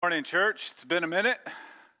morning, church. It's been a minute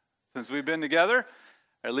since we've been together,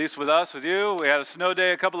 at least with us, with you. We had a snow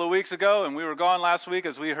day a couple of weeks ago, and we were gone last week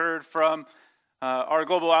as we heard from our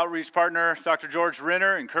global outreach partner, Dr. George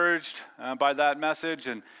Renner, encouraged by that message.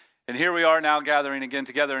 And here we are now gathering again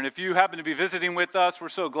together. And if you happen to be visiting with us, we're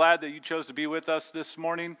so glad that you chose to be with us this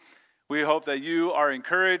morning. We hope that you are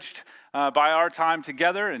encouraged by our time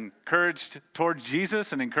together, encouraged towards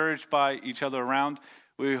Jesus, and encouraged by each other around.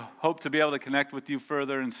 We hope to be able to connect with you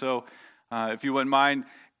further, and so if you wouldn't mind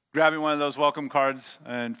grabbing one of those welcome cards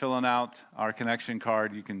and filling out our connection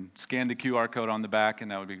card, you can scan the QR code on the back,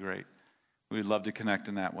 and that would be great. We'd love to connect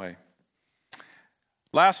in that way.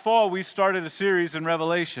 Last fall, we started a series in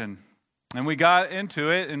Revelation, and we got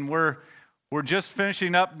into it, and we're just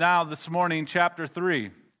finishing up now this morning, chapter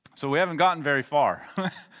 3. So we haven't gotten very far,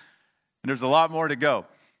 and there's a lot more to go.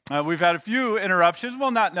 We've had a few interruptions.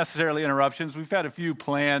 Well, not necessarily interruptions. We've had a few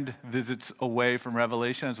planned visits away from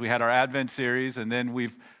Revelation as we had our Advent series, and then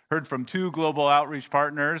we've heard from 2 global outreach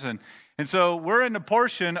partners. And so we're in a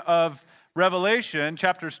portion of Revelation,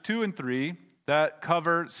 chapters 2 and 3, that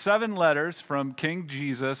cover 7 letters from King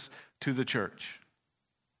Jesus to the church.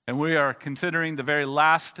 And we are considering the very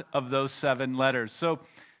last of those 7 letters. So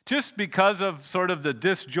just because of sort of the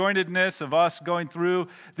disjointedness of us going through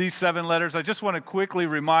these 7 letters, I just want to quickly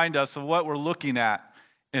remind us of what we're looking at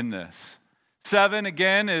in this. 7,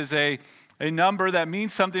 again, is a number that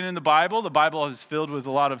means something in the Bible. The Bible is filled with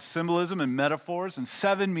a lot of symbolism and metaphors, and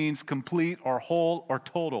 7 means complete or whole or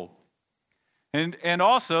total. And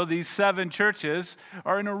also, these 7 churches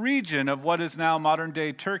are in a region of what is now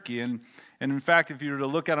modern-day Turkey. And in fact, if you were to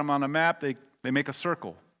look at them on a map, they make a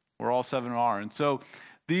circle where all 7 are. And so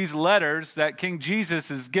these letters that King Jesus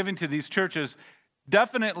is giving to these churches,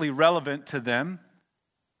 definitely relevant to them,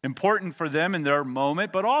 important for them in their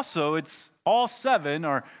moment, but also it's all 7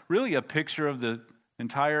 are really a picture of the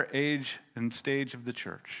entire age and stage of the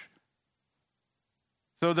church.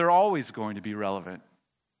 So they're always going to be relevant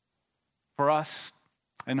for us,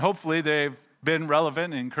 and hopefully they've been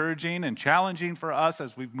relevant, encouraging, and challenging for us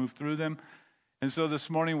as we've moved through them. And so this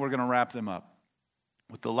morning we're going to wrap them up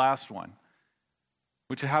with the last one,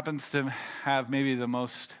 which happens to have maybe the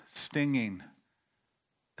most stinging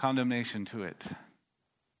condemnation to it.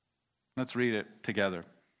 Let's read it together.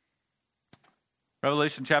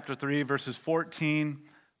 Revelation chapter 3, verses 14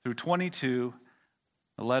 through 22,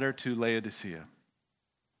 a letter to Laodicea.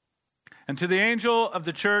 And to the angel of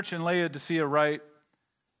the church in Laodicea write,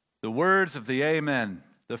 the words of the Amen,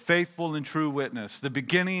 the faithful and true witness, the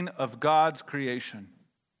beginning of God's creation.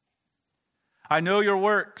 I know your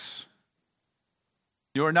works.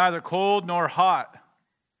 You are neither cold nor hot.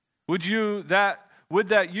 Would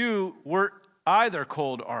that you were either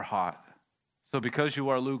cold or hot. So because you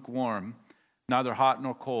are lukewarm, neither hot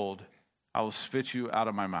nor cold, I will spit you out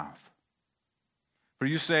of my mouth. For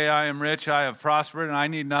you say, I am rich, I have prospered, and I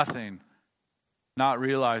need nothing, not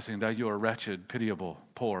realizing that you are wretched, pitiable,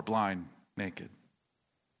 poor, blind, naked.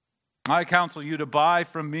 I counsel you to buy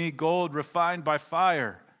from me gold refined by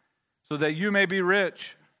fire, so that you may be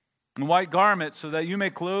rich, and white garments, so that you may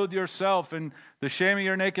clothe yourself, and the shame of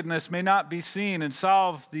your nakedness may not be seen, and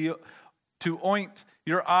salve to oint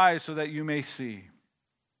your eyes, so that you may see.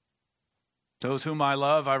 Those whom I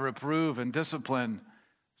love, I reprove and discipline,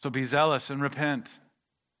 so be zealous and repent.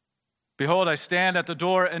 Behold, I stand at the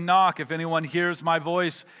door and knock. If anyone hears my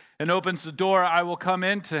voice and opens the door, I will come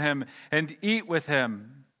into him and eat with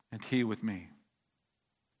him, and he with me.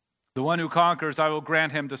 The one who conquers, I will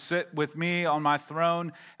grant him to sit with me on my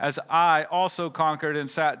throne, as I also conquered and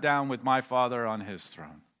sat down with my Father on his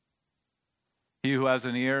throne. He who has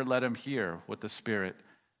an ear, let him hear what the Spirit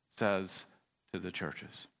says to the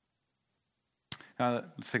churches. Now,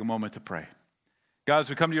 let's take a moment to pray. God, as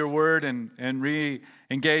we come to your word and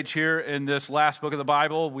re-engage here in this last book of the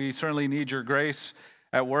Bible, we certainly need your grace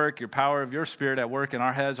at work, your power of your Spirit at work in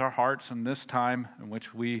our heads, our hearts, in this time in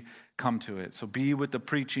which we come to it. So be with the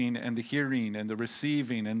preaching and the hearing and the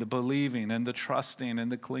receiving and the believing and the trusting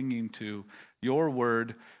and the clinging to your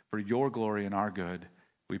word for your glory and our good,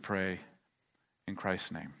 we pray in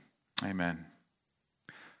Christ's name. Amen.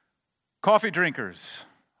 Coffee drinkers,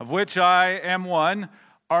 of which I am one,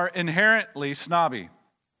 are inherently snobby.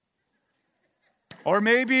 Or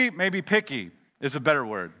maybe picky is a better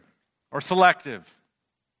word, or selective.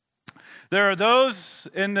 There are those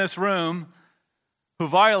in this room who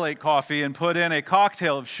violate coffee and put in a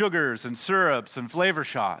cocktail of sugars and syrups and flavor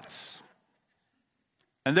shots.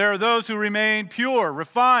 And there are those who remain pure,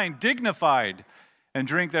 refined, dignified, and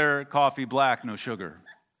drink their coffee black, no sugar.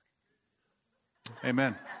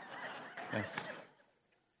 Amen. Yes.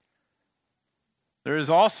 There is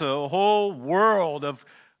also a whole world of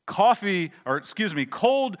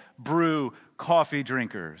cold brew coffee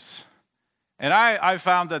drinkers. And I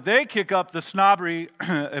found that they kick up the snobbery,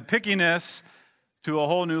 pickiness to a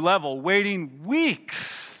whole new level, waiting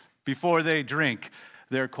weeks before they drink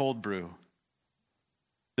their cold brew.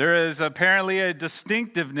 There is apparently a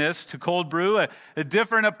distinctiveness to cold brew, a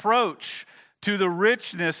different approach to the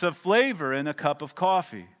richness of flavor in a cup of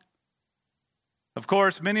coffee. Of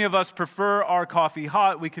course, many of us prefer our coffee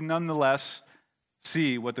hot. We can nonetheless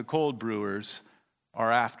see what the cold brewers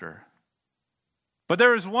are after. But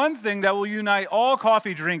there is one thing that will unite all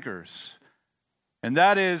coffee drinkers, and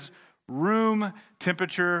that is room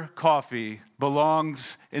temperature coffee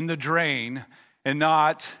belongs in the drain and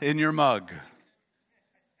not in your mug.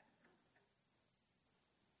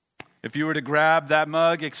 If you were to grab that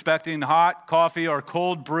mug expecting hot coffee or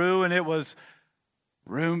cold brew and it was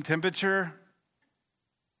room temperature,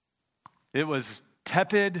 it was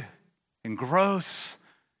tepid and gross,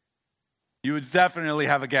 you would definitely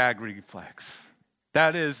have a gag reflex.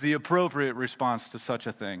 That is the appropriate response to such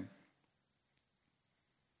a thing.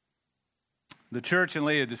 The church in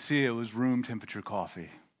Laodicea was room temperature coffee.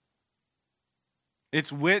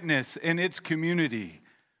 Its witness in its community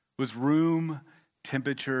was room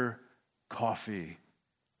temperature coffee.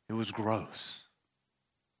 It was gross.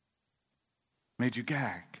 Made you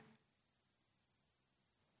gag.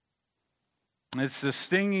 It's the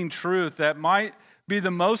stinging truth that might be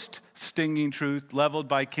the most stinging truth leveled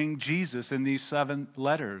by King Jesus in these 7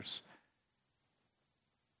 letters,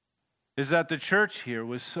 is that the church here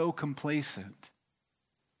was so complacent,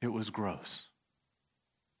 it was gross.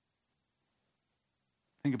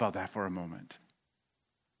 Think about that for a moment.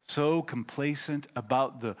 So complacent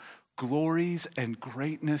about the glories and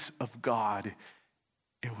greatness of God,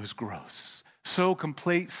 it was gross. So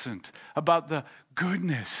complacent about the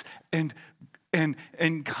goodness and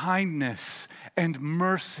kindness and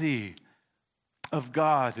mercy of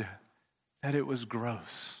God that it was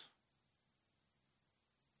gross.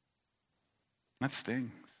 That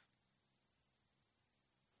stings.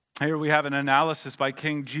 Here we have an analysis by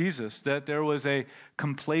King Jesus that there was a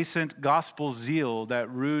complacent gospel zeal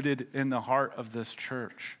that rooted in the heart of this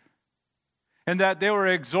church, and that they were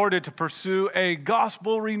exhorted to pursue a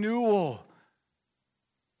gospel renewal.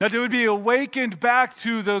 That they would be awakened back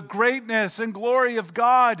to the greatness and glory of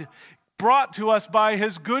God brought to us by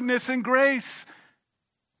His goodness and grace.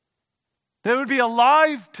 They would be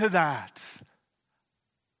alive to that.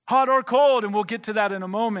 Hot or cold, and we'll get to that in a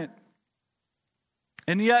moment.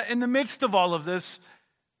 And yet, in the midst of all of this,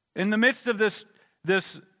 in the midst of this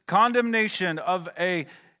condemnation of a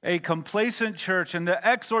complacent church and the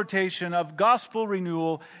exhortation of gospel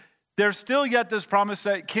renewal, there's still yet this promise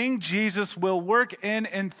that King Jesus will work in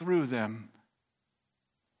and through them.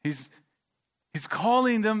 He's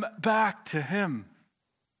calling them back to Him.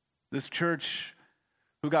 This church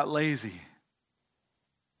who got lazy.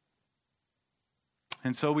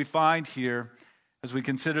 And so we find here, as we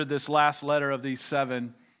consider this last letter of these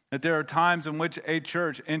 7, that there are times in which a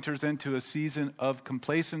church enters into a season of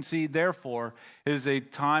complacency. Therefore, it is a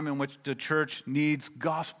time in which the church needs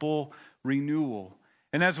gospel renewal.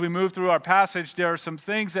 And as we move through our passage, there are some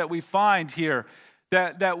things that we find here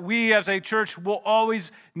that we as a church will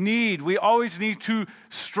always need. We always need to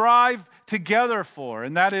strive together for.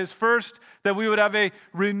 And that is, first, that we would have a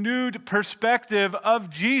renewed perspective of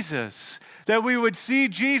Jesus. That we would see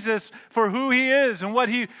Jesus for who He is and what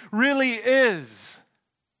He really is.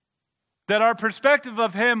 That our perspective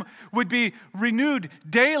of Him would be renewed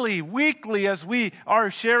daily, weekly, as we are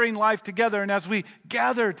sharing life together and as we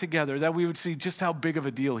gather together, that we would see just how big of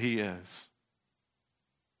a deal He is.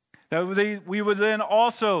 That we would then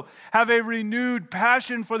also have a renewed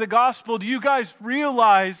passion for the gospel. Do you guys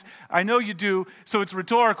realize, I know you do, so it's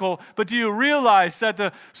rhetorical, but do you realize that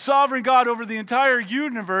the sovereign God over the entire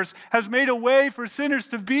universe has made a way for sinners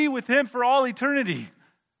to be with Him for all eternity?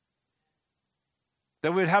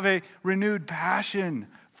 That we'd have a renewed passion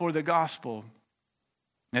for the gospel.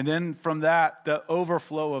 And then from that, the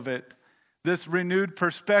overflow of it, this renewed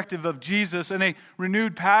perspective of Jesus and a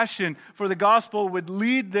renewed passion for the gospel would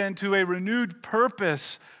lead then to a renewed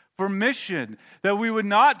purpose for mission that we would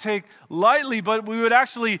not take lightly, but we would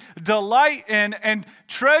actually delight in and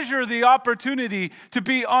treasure the opportunity to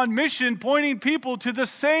be on mission, pointing people to the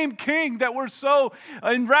same King that we're so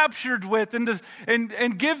enraptured with,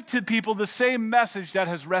 and give to people the same message that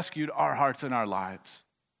has rescued our hearts and our lives.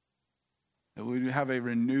 That we would have a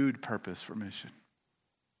renewed purpose for mission.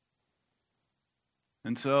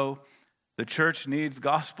 And so the church needs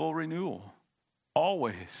gospel renewal,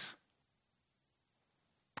 always.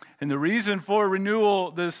 And the reason for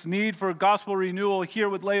renewal, this need for gospel renewal here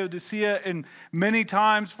with Laodicea and many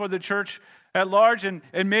times for the church at large and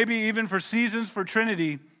maybe even for seasons for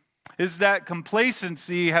Trinity, is that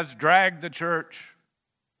complacency has dragged the church.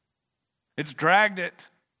 It's dragged it.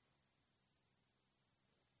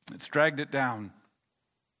 It's dragged it down.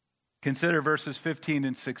 Consider verses 15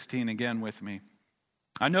 and 16 again with me.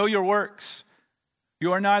 I know your works.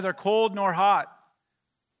 You are neither cold nor hot.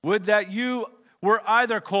 Would that you were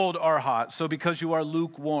either cold or hot. So because you are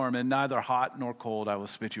lukewarm and neither hot nor cold, I will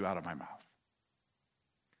spit you out of my mouth.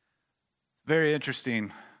 Very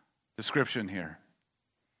interesting description here.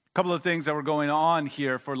 A couple of things that were going on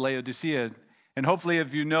here for Laodicea. And hopefully,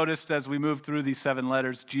 if you noticed as we move through these 7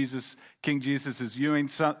 letters, King Jesus is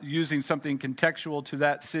using something contextual to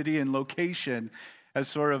that city and location as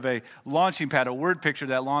sort of a launching pad, a word picture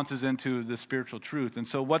that launches into the spiritual truth. And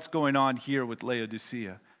so what's going on here with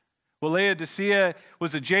Laodicea? Well, Laodicea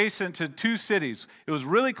was adjacent to 2 cities. It was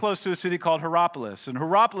really close to a city called Hierapolis. And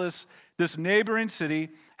Hierapolis, this neighboring city,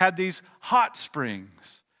 had these hot springs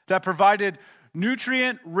that provided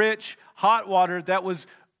nutrient-rich hot water that was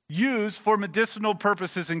used for medicinal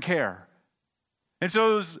purposes and care. And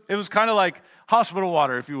so it was kind of like hospital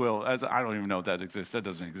water, if you will. As I don't even know if that exists. That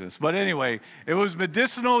doesn't exist. But anyway, it was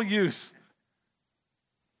medicinal use.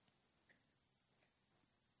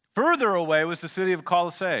 Further away was the city of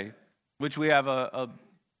Colossae, which we have a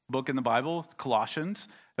book in the Bible, Colossians,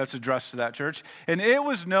 that's addressed to that church. And it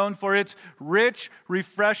was known for its rich,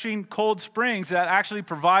 refreshing cold springs that actually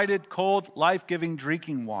provided cold, life-giving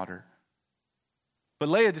drinking water. But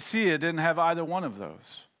Laodicea didn't have either one of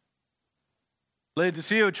those.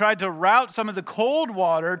 Laodicea tried to route some of the cold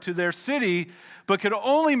water to their city, but could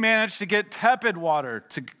only manage to get tepid water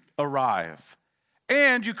to arrive.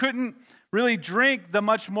 And you couldn't really drink the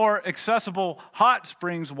much more accessible hot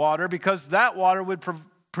springs water because that water would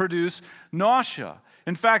produce nausea.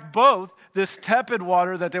 In fact, both this tepid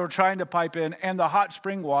water that they were trying to pipe in and the hot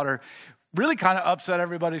spring water really kind of upset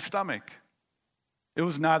everybody's stomach. It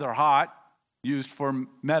was neither hot, used for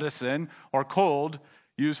medicine, or cold,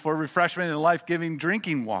 used for refreshment and life-giving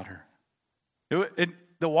drinking water.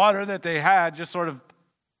 The water that they had just sort of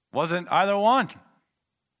wasn't either one.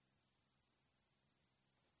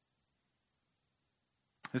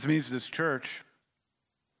 This means this church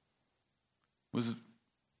was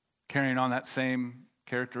carrying on that same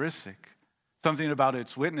characteristic. Something about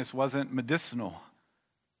its witness wasn't medicinal.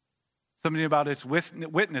 Something about its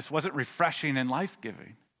witness wasn't refreshing and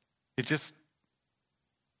life-giving. It just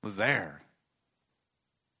was there.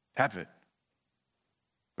 Tepid.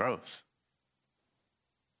 Gross.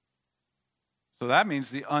 So that means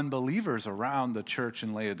the unbelievers around the church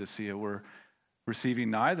in Laodicea were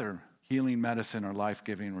receiving neither healing medicine or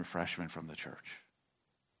life-giving refreshment from the church.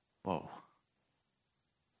 Whoa.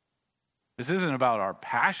 This isn't about our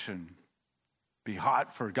passion, be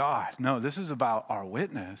hot for God. No, this is about our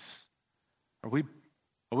witness. Are we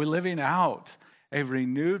living out a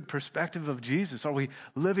renewed perspective of Jesus? Are we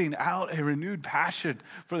living out a renewed passion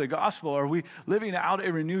for the gospel? Are we living out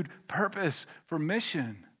a renewed purpose for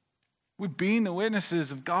mission? We're being the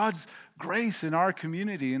witnesses of God's grace in our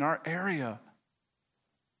community, in our area.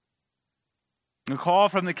 The call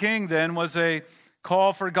from the king then was a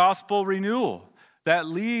call for gospel renewal that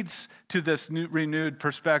leads to this new, renewed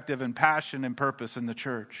perspective and passion and purpose in the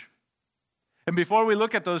church. And before we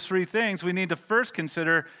look at those 3 things, we need to first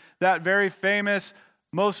consider that very famous,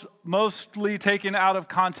 mostly taken out of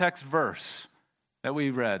context verse that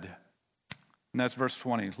we read. And that's verse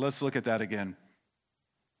 20. Let's look at that again.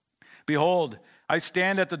 Behold, I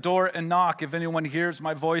stand at the door and knock. If anyone hears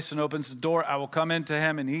my voice and opens the door, I will come into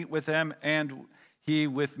him and eat with him and he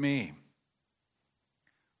with me.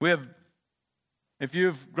 If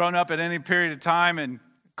you've grown up at any period of time in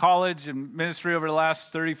college and ministry over the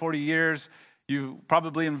last 30, 40 years, you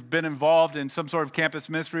probably have been involved in some sort of campus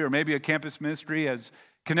ministry, or maybe a campus ministry has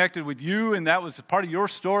connected with you, and that was part of your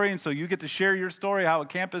story, and so you get to share your story, how a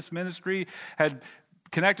campus ministry had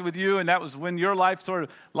connected with you, and that was when your light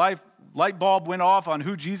bulb went off on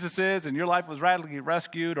who Jesus is, and your life was radically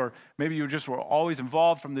rescued, or maybe you just were always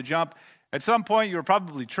involved from the jump. At some point, you were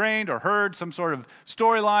probably trained or heard some sort of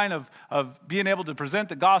storyline of being able to present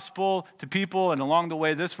the gospel to people, and along the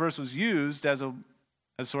way, this verse was used as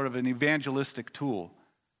sort of an evangelistic tool.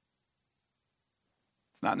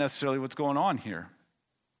 It's not necessarily what's going on here.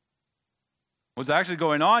 What's actually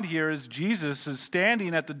going on here is Jesus is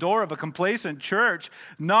standing at the door of a complacent church,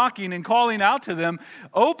 knocking and calling out to them,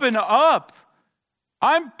 open up.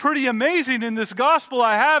 I'm pretty amazing, and this gospel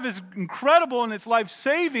I have is incredible, and it's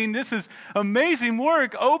life-saving. This is amazing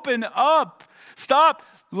work. Open up. Stop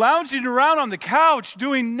lounging around on the couch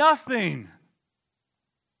doing nothing.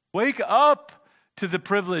 Wake up to the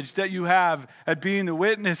privilege that you have at being the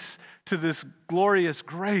witness to this glorious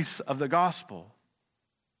grace of the gospel.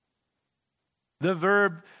 The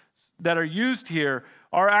verbs that are used here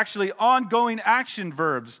are actually ongoing action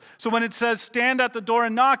verbs. So when it says stand at the door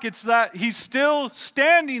and knock, it's that he's still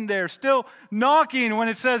standing there, still knocking. When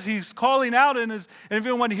it says he's calling out and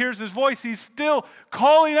everyone hears his voice, he's still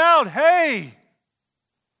calling out, hey,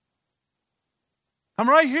 I'm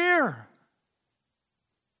right here.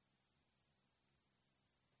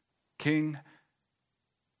 King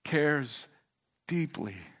cares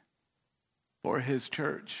deeply for his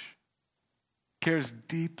church, cares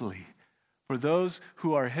deeply for those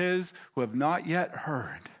who are his, who have not yet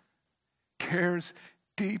heard, cares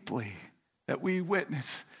deeply that we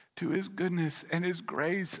witness to his goodness and his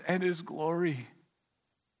grace and his glory.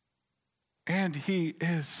 And he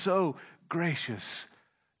is so gracious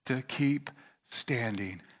to keep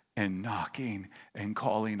standing and knocking and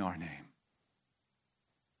calling our name.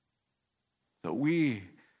 So we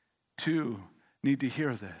too need to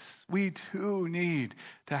hear this. We too need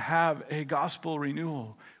to have a gospel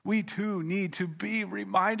renewal. We too need to be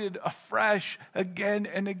reminded afresh again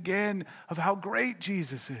and again of how great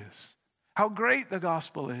Jesus is, how great the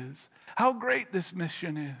gospel is, how great this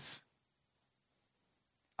mission is.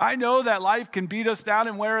 I know that life can beat us down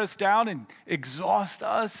and wear us down and exhaust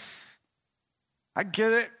us. I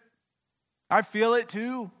get it. I feel it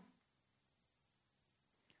too.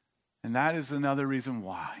 And that is another reason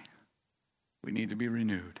why we need to be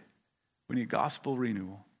renewed. We need gospel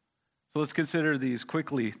renewal. So let's consider these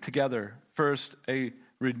quickly together. First, a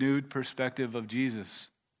renewed perspective of Jesus.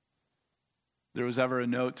 If there was ever a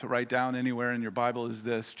note to write down anywhere in your Bible is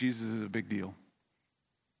this: Jesus is a big deal.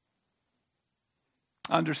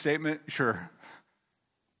 Understatement, sure.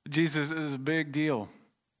 Jesus is a big deal.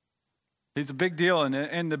 He's a big deal,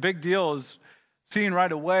 and the big deal is seen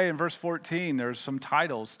right away in verse 14. There's some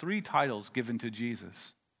titles, 3 titles given to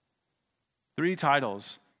Jesus. 3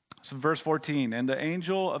 titles. So verse 14, and to the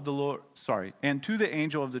angel of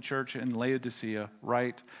the church in Laodicea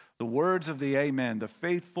write the words of the Amen, the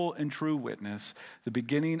faithful and true witness, the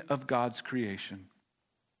beginning of God's creation.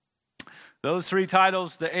 Those 3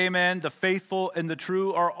 titles, the Amen, the faithful, and the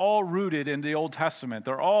true, are all rooted in the Old Testament.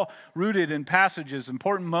 They're all rooted in passages,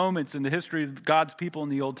 important moments in the history of God's people in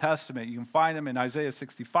the Old Testament. You can find them in Isaiah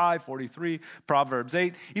 65, 43, Proverbs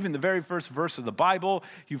 8. Even the very first verse of the Bible,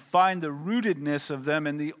 you find the rootedness of them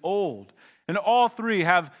in the Old. And all 3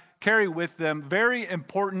 carry with them very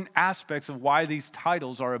important aspects of why these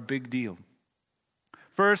titles are a big deal.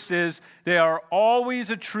 First is they are always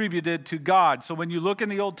attributed to God. So when you look in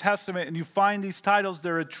the Old Testament and you find these titles,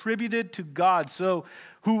 they're attributed to God. So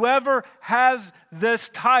whoever has this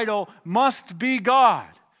title must be God.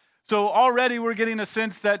 So already we're getting a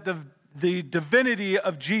sense that the divinity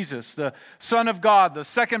of Jesus, the Son of God, the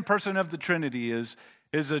second person of the Trinity, is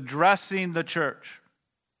addressing the church.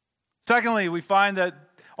 Secondly, we find that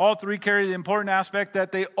all 3 carry the important aspect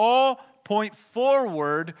that they all point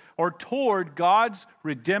forward or toward God's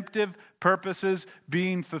redemptive purposes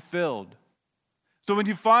being fulfilled. So when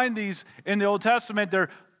you find these in the Old Testament,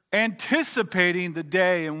 they're anticipating the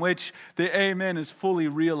day in which the Amen is fully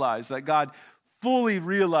realized, that God fully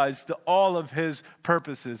realized all of his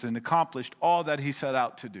purposes and accomplished all that he set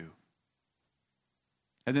out to do.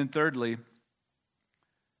 And then thirdly,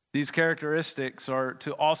 these characteristics are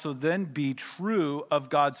to also then be true of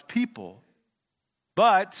God's people.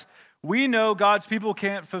 But we know God's people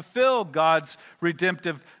can't fulfill God's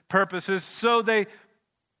redemptive purposes, so the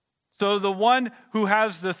one who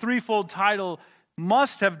has the threefold title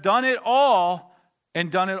must have done it all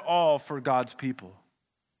and done it all for God's people.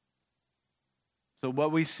 So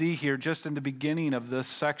what we see here just in the beginning of this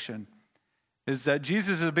section is that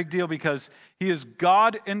Jesus is a big deal because he is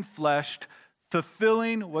God in flesh,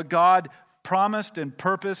 fulfilling what God promised and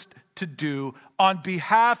purposed to do on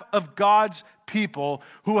behalf of God's people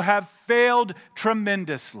who have failed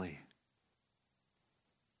tremendously.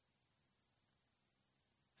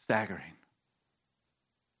 Staggering.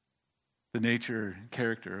 The nature and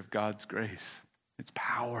character of God's grace, its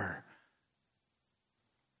power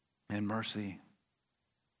and mercy.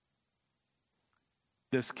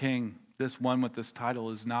 This king, this one with this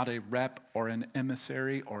title, is not a rep or an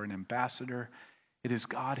emissary or an ambassador. It is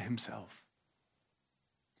God himself.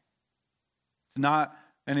 It's not,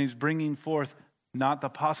 and he's bringing forth not the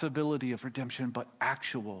possibility of redemption, but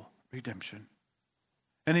actual redemption.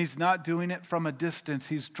 And he's not doing it from a distance.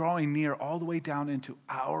 He's drawing near all the way down into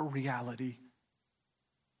our reality.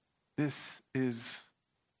 This is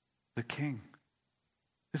the King.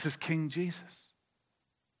 This is King Jesus.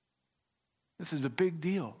 This is a big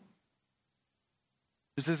deal.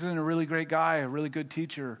 This isn't a really great guy, a really good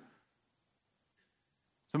teacher,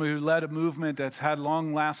 somebody who led a movement that's had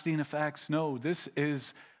long-lasting effects. No, this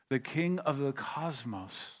is the King of the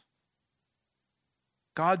cosmos.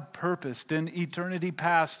 God purposed in eternity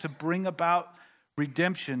past to bring about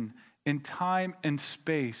redemption in time and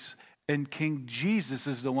space, and King Jesus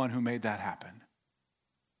is the one who made that happen.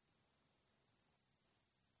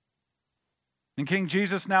 And King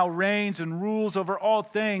Jesus now reigns and rules over all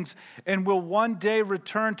things and will one day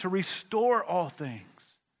return to restore all things.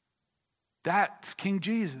 That's King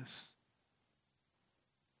Jesus.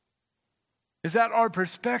 Is that our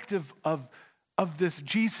perspective of this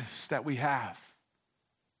Jesus that we have?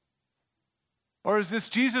 Or is this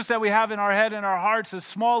Jesus that we have in our head and our hearts a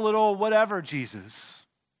small little whatever Jesus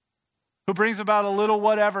who brings about a little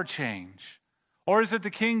whatever change? Or is it the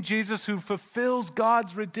King Jesus who fulfills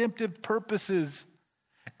God's redemptive purposes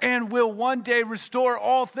and will one day restore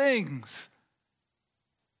all things?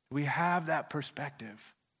 We have that perspective.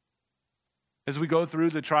 As we go through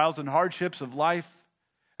the trials and hardships of life,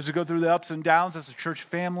 as we go through the ups and downs as a church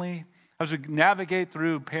family, as we navigate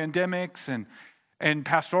through pandemics and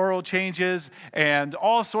pastoral changes and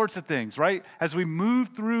all sorts of things, right? As we move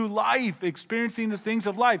through life, experiencing the things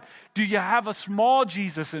of life, do you have a small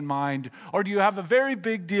Jesus in mind, or do you have a very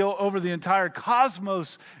big deal over the entire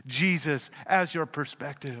cosmos Jesus as your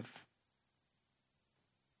perspective?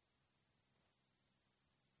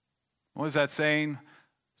 What is that saying?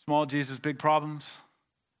 Small Jesus, big problems.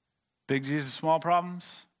 Big Jesus, small problems.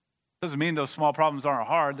 Doesn't mean those small problems aren't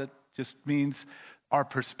hard. That just means our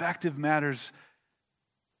perspective matters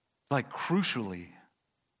like crucially.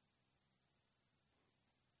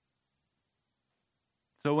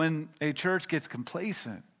 So when a church gets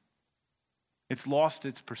complacent, it's lost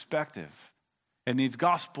its perspective. It needs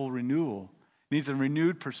gospel renewal. It needs a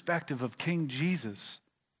renewed perspective of King Jesus.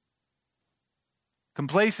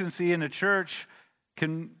 Complacency in a church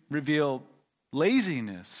can reveal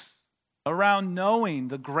laziness around knowing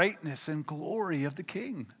the greatness and glory of the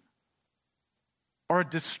King, or a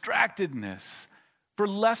distractedness for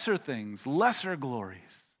lesser things, lesser glories.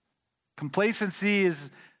 Complacency is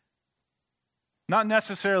not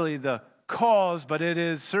necessarily the cause, but it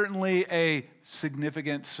is certainly a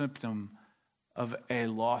significant symptom of a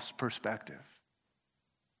lost perspective.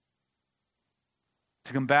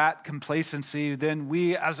 To combat complacency, then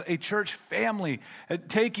we as a church family,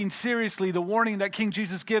 taking seriously the warning that King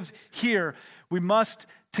Jesus gives here, we must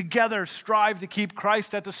together strive to keep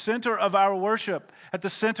Christ at the center of our worship, at the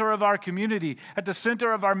center of our community, at the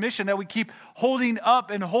center of our mission, that we keep holding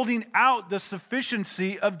up and holding out the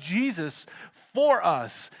sufficiency of Jesus for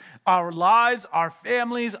us. Our lives, our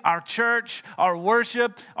families, our church, our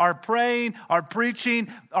worship, our praying, our preaching,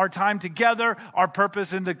 our time together, our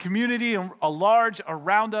purpose in the community and large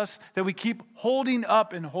around us, that we keep holding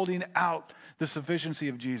up and holding out the sufficiency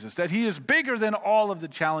of Jesus, that He is bigger than all of the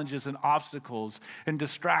challenges and obstacles and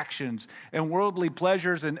distractions and worldly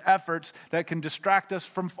pleasures and efforts that can distract us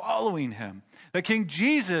from following Him. That King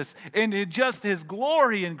Jesus, in just His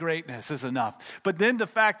glory and greatness, is enough. But then the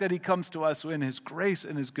fact that He comes to us in His grace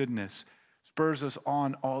and His goodness spurs us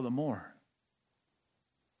on all the more.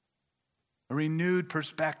 A renewed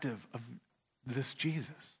perspective of this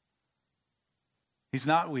Jesus. He's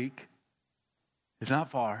not weak. He's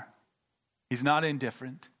not far. He's not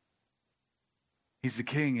indifferent. He's the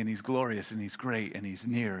King, and He's glorious, and He's great, and He's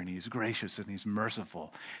near, and He's gracious, and He's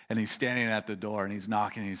merciful. And He's standing at the door, and He's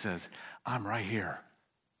knocking, and He says, I'm right here.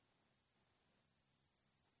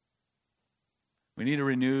 We need a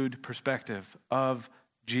renewed perspective of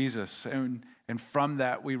Jesus. And from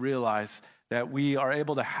that, we realize that we are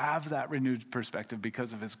able to have that renewed perspective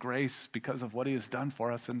because of His grace, because of what He has done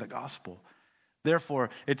for us in the gospel. Therefore,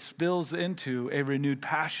 it spills into a renewed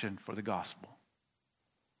passion for the gospel.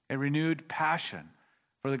 A renewed passion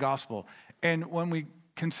for the gospel. And when we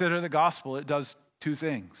consider the gospel, it does two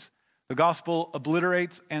things. The gospel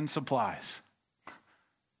obliterates and supplies.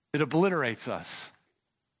 It obliterates us.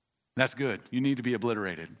 That's good. You need to be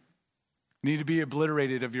obliterated. You need to be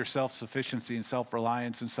obliterated of your self-sufficiency and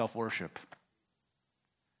self-reliance and self-worship.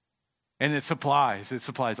 And it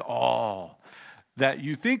supplies all that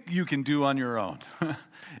you think you can do on your own,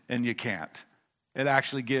 and you can't. It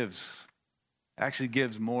actually gives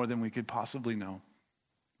more than we could possibly know.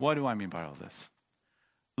 What do I mean by all this?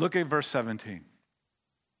 Look at verse 17.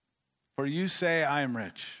 For you say, I am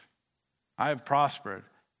rich, I have prospered,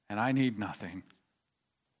 and I need nothing.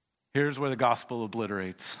 Here's where the gospel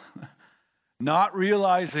obliterates. Not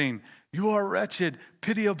realizing you are wretched,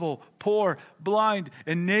 pitiable, poor, blind,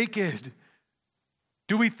 and naked.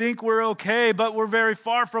 Do we think we're okay, but we're very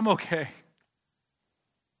far from okay?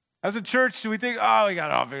 As a church, do we think, oh, we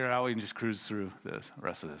got it all figured out. We can just cruise through the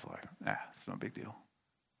rest of this life. It's no big deal.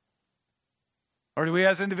 Or do we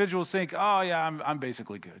as individuals think, oh, yeah, I'm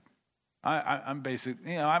basically good. I'm basic,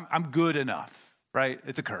 I'm good enough, right?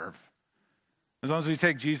 It's a curve. As long as we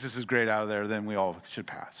take Jesus' grade out of there, then we all should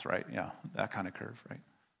pass, right? Yeah, that kind of curve, right?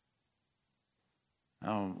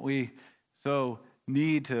 We so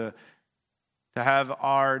need to have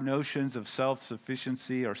our notions of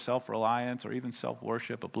self-sufficiency or self-reliance or even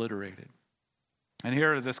self-worship obliterated. And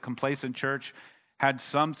here, this complacent church had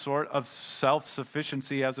some sort of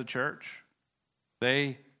self-sufficiency as a church.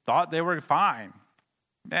 They thought they were fine.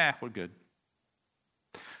 We're good.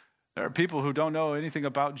 There are people who don't know anything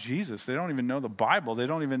about Jesus. They don't even know the Bible. They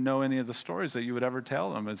don't even know any of the stories that you would ever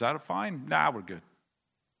tell them. Is that a fine? We're good.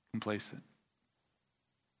 Complacent.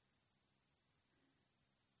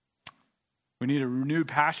 We need a renewed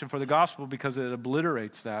passion for the gospel because it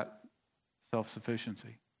obliterates that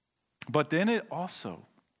self-sufficiency. But then it also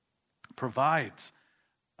provides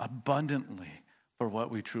abundantly for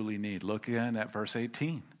what we truly need. Look again at verse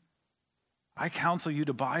 18. I counsel you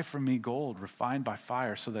to buy from me gold refined by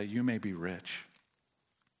fire so that you may be rich.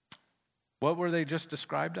 What were they just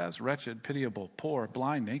described as? Wretched, pitiable, poor,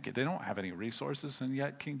 blind, naked. They don't have any resources, and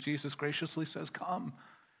yet King Jesus graciously says, come.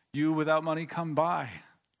 You without money, come buy.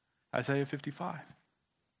 Isaiah 55.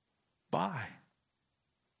 Buy.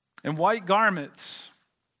 And white garments,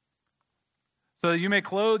 so that you may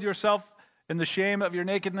clothe yourself and the shame of your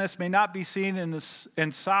nakedness may not be seen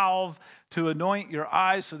and salve to anoint your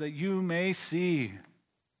eyes so that you may see.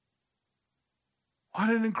 What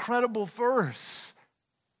an incredible verse.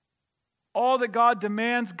 All that God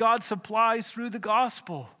demands, God supplies through the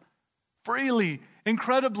gospel. Freely,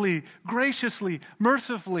 incredibly, graciously,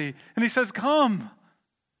 mercifully. And he says, come,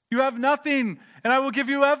 you have nothing, and I will give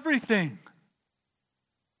you everything.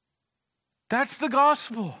 That's the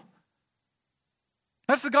gospel.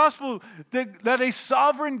 That's the gospel that a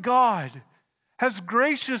sovereign God has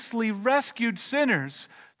graciously rescued sinners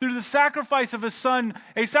through the sacrifice of His Son,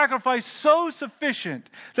 a sacrifice so sufficient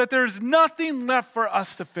that there's nothing left for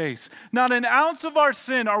us to face. Not an ounce of our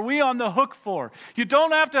sin are we on the hook for. You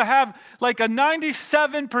don't have to have like a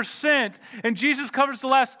 97% and Jesus covers the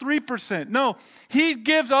last 3%. No, He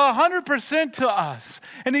gives 100% to us.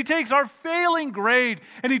 And He takes our failing grade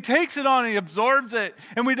and He takes it on and He absorbs it.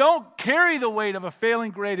 And we don't carry the weight of a failing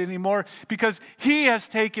grade anymore because He has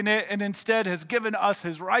taken it and instead has given us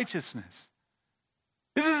His righteousness.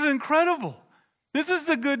 This is incredible. This is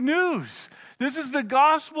the good news. This is the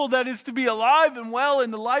gospel that is to be alive and well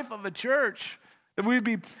in the life of a church. That we'd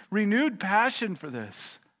be renewed passion for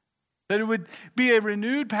this. That it would be a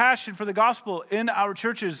renewed passion for the gospel in our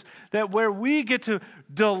churches. That where we get to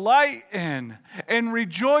delight in and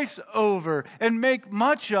rejoice over and make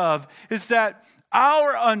much of is that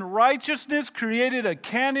our unrighteousness created a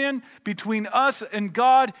canyon between us and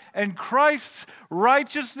God, and Christ's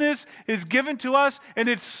righteousness is given to us, and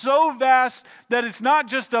it's so vast that it's not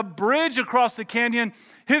just a bridge across the canyon.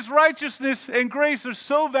 His righteousness and grace are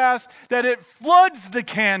so vast that it floods the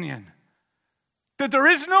canyon, that there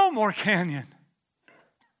is no more canyon.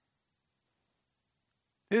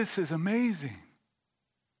 This is amazing.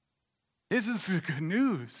 This is the good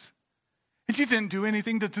news. And you didn't do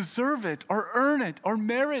anything to deserve it or earn it or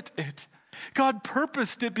merit it. God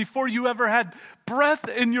purposed it before you ever had breath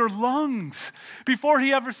in your lungs. Before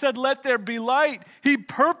He ever said, let there be light. He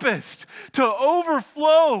purposed to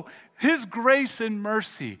overflow His grace and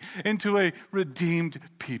mercy into a redeemed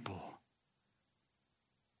people.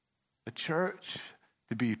 The church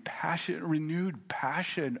to be renewed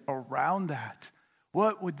passion around that.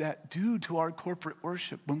 What would that do to our corporate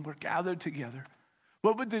worship when we're gathered together?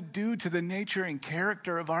 What would it do to the nature and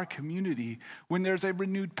character of our community when there's a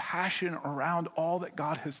renewed passion around all that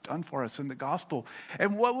God has done for us in the gospel?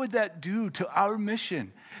 And what would that do to our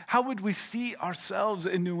mission? How would we see ourselves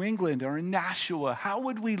in New England or in Nashua? How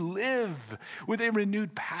would we live with a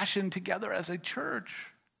renewed passion together as a church?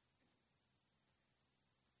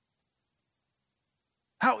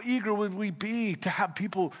 How eager would we be to have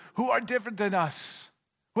people who are different than us,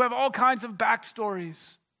 who have all kinds of backstories,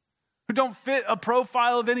 who don't fit a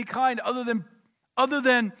profile of any kind other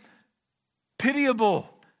than pitiable.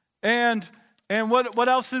 And what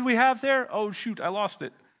else did we have there? Oh shoot, I lost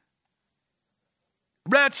it.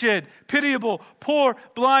 Wretched, pitiable, poor,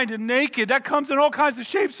 blind, and naked. That comes in all kinds of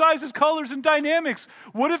shapes, sizes, colors, and dynamics.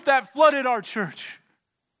 What if that flooded our church?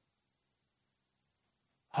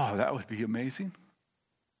 Oh, that would be amazing.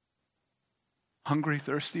 Hungry,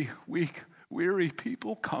 thirsty, weak, weary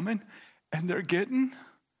people coming, and they're getting.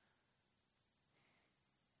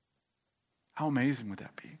 How amazing would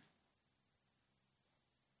that be?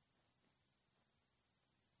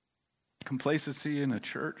 Complacency in a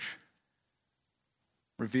church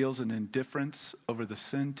reveals an indifference over the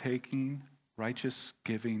sin-taking,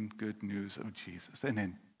 righteous-giving good news of Jesus. An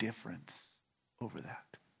indifference over that.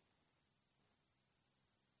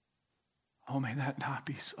 Oh, may that not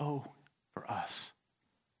be so for us.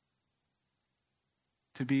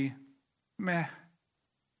 To be meh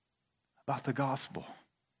about the gospel.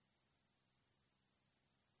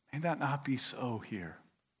 May that not be so here.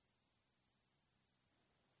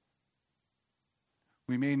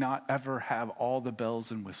 We may not ever have all the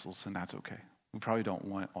bells and whistles, and that's okay. We probably don't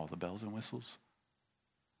want all the bells and whistles.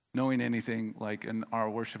 Knowing anything, like in our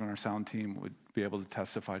worship and our sound team would be able to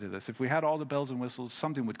testify to this. If we had all the bells and whistles,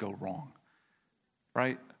 something would go wrong.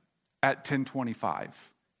 Right? At 10:25.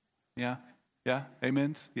 Yeah? Yeah?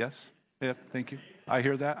 Amens? Yes? Yeah, thank you. I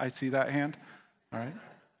hear that. I see that hand. All right.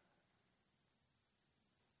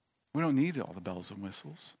 We don't need all the bells and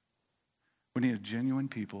whistles. We need a genuine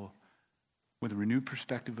people with a renewed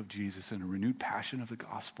perspective of Jesus and a renewed passion of the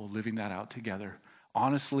gospel, living that out together,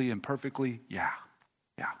 honestly and perfectly, yeah.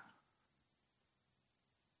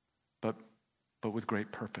 But with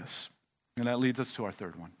great purpose. And that leads us to our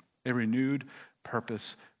third one, a renewed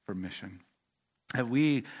purpose for mission. And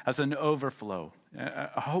we, as an overflow,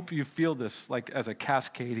 I hope you feel this like as a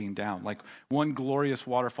cascading down, like one glorious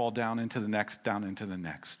waterfall down into the next, down into the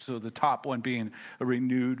next. So the top one being a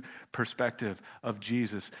renewed perspective of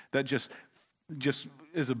Jesus that just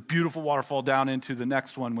is a beautiful waterfall down into the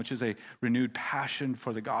next one, which is a renewed passion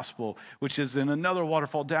for the gospel, which is then another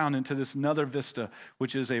waterfall down into this another vista,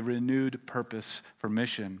 which is a renewed purpose for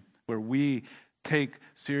mission, where we take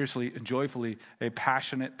seriously and joyfully a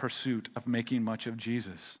passionate pursuit of making much of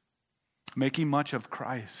Jesus, making much of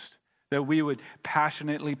Christ, that we would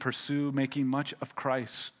passionately pursue making much of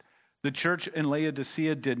Christ. The church in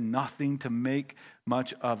Laodicea did nothing to make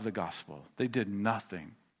much of the gospel. They did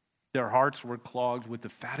nothing. Their hearts were clogged with the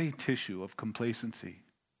fatty tissue of complacency.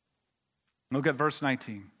 Look at verse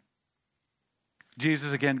 19.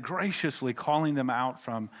 Jesus again graciously calling them out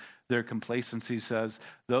from their complacency says,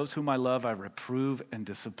 "Those whom I love, I reprove and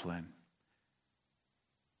discipline."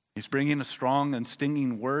 He's bringing a strong and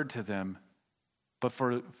stinging word to them,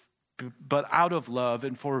 but out of love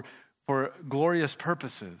and for glorious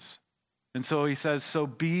purposes. And so he says, so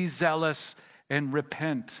be zealous and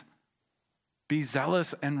repent. Be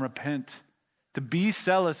zealous and repent. To be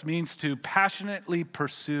zealous means to passionately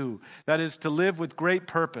pursue. That is, to live with great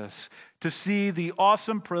purpose. To see the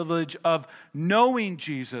awesome privilege of knowing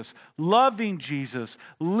Jesus, loving Jesus,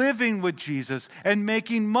 living with Jesus, and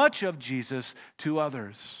making much of Jesus to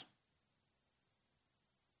others.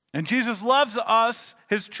 And Jesus loves us,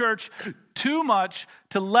 his church, too much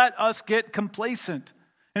to let us get complacent.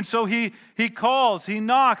 And so he calls, he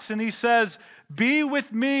knocks, and he says, be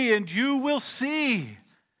with me and you will see.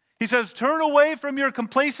 He says, turn away from your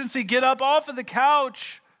complacency. Get up off of the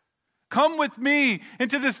couch. Come with me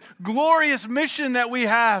into this glorious mission that we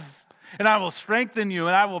have. And I will strengthen you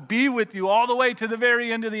and I will be with you all the way to the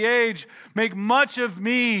very end of the age. Make much of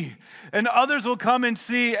me. And others will come and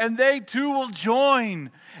see. And they too will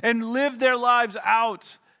join and live their lives out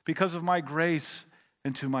because of my grace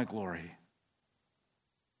and to my glory.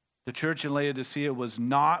 The church in Laodicea was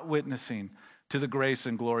not witnessing to the grace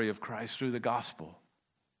and glory of Christ through the gospel.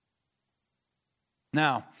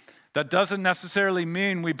 Now, that doesn't necessarily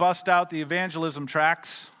mean we bust out the evangelism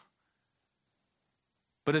tracts,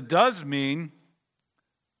 but it does mean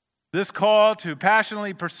this call to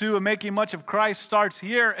passionately pursue and making much of Christ starts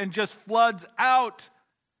here and just floods out.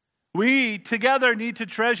 We together need to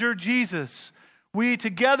treasure Jesus. We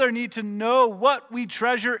together need to know what we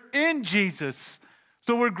treasure in Jesus.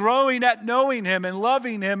 So we're growing at knowing him and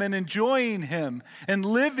loving him and enjoying him and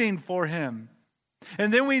living for him.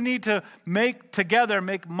 And then we need to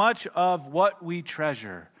make much of what we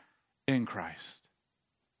treasure in Christ.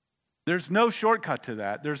 There's no shortcut to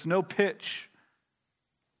that. There's no pitch.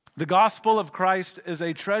 The gospel of Christ is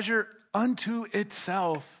a treasure unto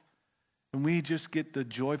itself. And we just get the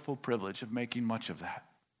joyful privilege of making much of that.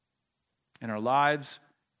 In our lives,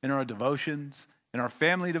 in our devotions, in our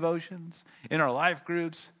family devotions, in our life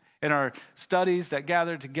groups, in our studies that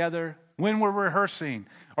gather together, when we're rehearsing,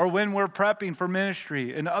 or when we're prepping for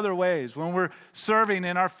ministry in other ways, when we're serving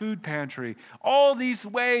in our food pantry. All these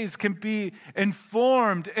ways can be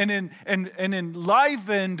informed and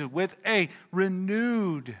enlivened with a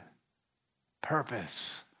renewed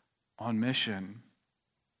purpose on mission.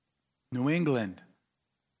 New England,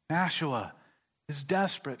 Nashua, is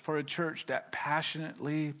desperate for a church that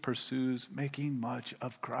passionately pursues making much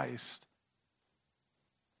of Christ.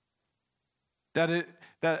 That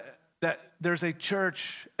that there's a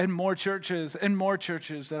church and more churches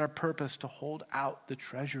that are purposed to hold out the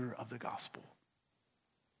treasure of the gospel.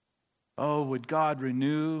 Oh, would God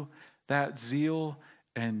renew that zeal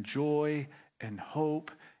and joy and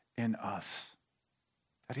hope in us.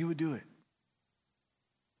 That he would do it.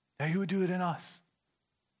 That he would do it in us.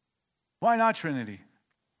 Why not, Trinity?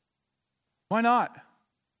 Why not?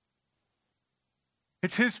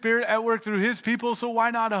 It's his Spirit at work through his people, so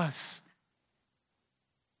why not us?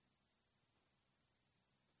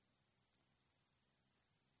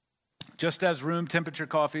 Just as room temperature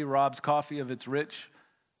coffee robs coffee of its rich,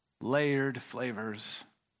 layered flavors,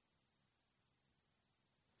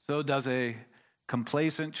 so does a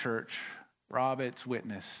complacent church rob its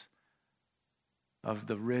witness of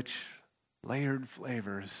the rich, layered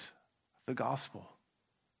flavors of the gospel.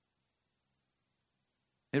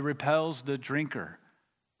 It repels the drinker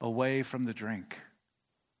away from the drink.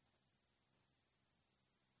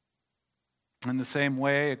 In the same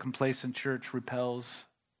way, a complacent church repels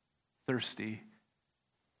thirsty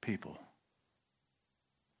people.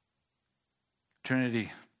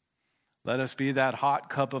 Trinity, let us be that hot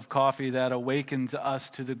cup of coffee that awakens us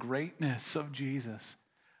to the greatness of Jesus.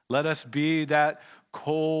 Let us be that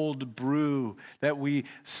cold brew that we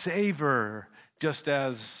savor just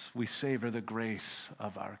as we savor the grace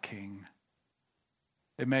of our King.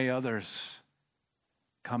 And may others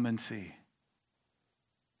come and see,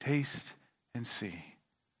 taste and see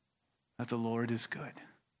that the Lord is good.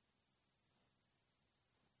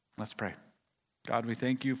 Let's pray. God, we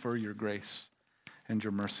thank you for your grace and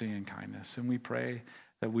your mercy and kindness. And we pray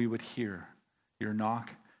that we would hear your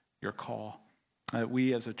knock, your call, that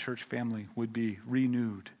we as a church family would be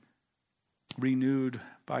renewed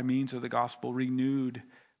by means of the gospel, renewed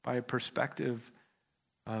by a perspective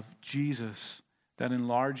of Jesus that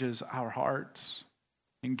enlarges our hearts,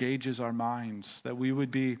 engages our minds, that we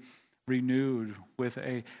would be renewed with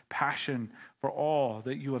a passion for all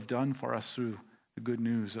that you have done for us through the good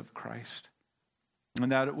news of Christ.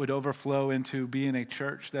 And that it would overflow into being a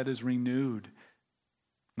church that is renewed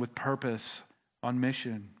with purpose, on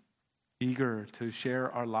mission, eager to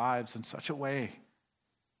share our lives in such a way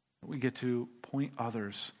that we get to point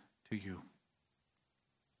others to you.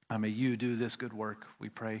 May you do this good work, we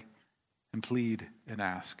pray and plead and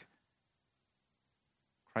ask. In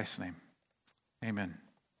Christ's name, amen.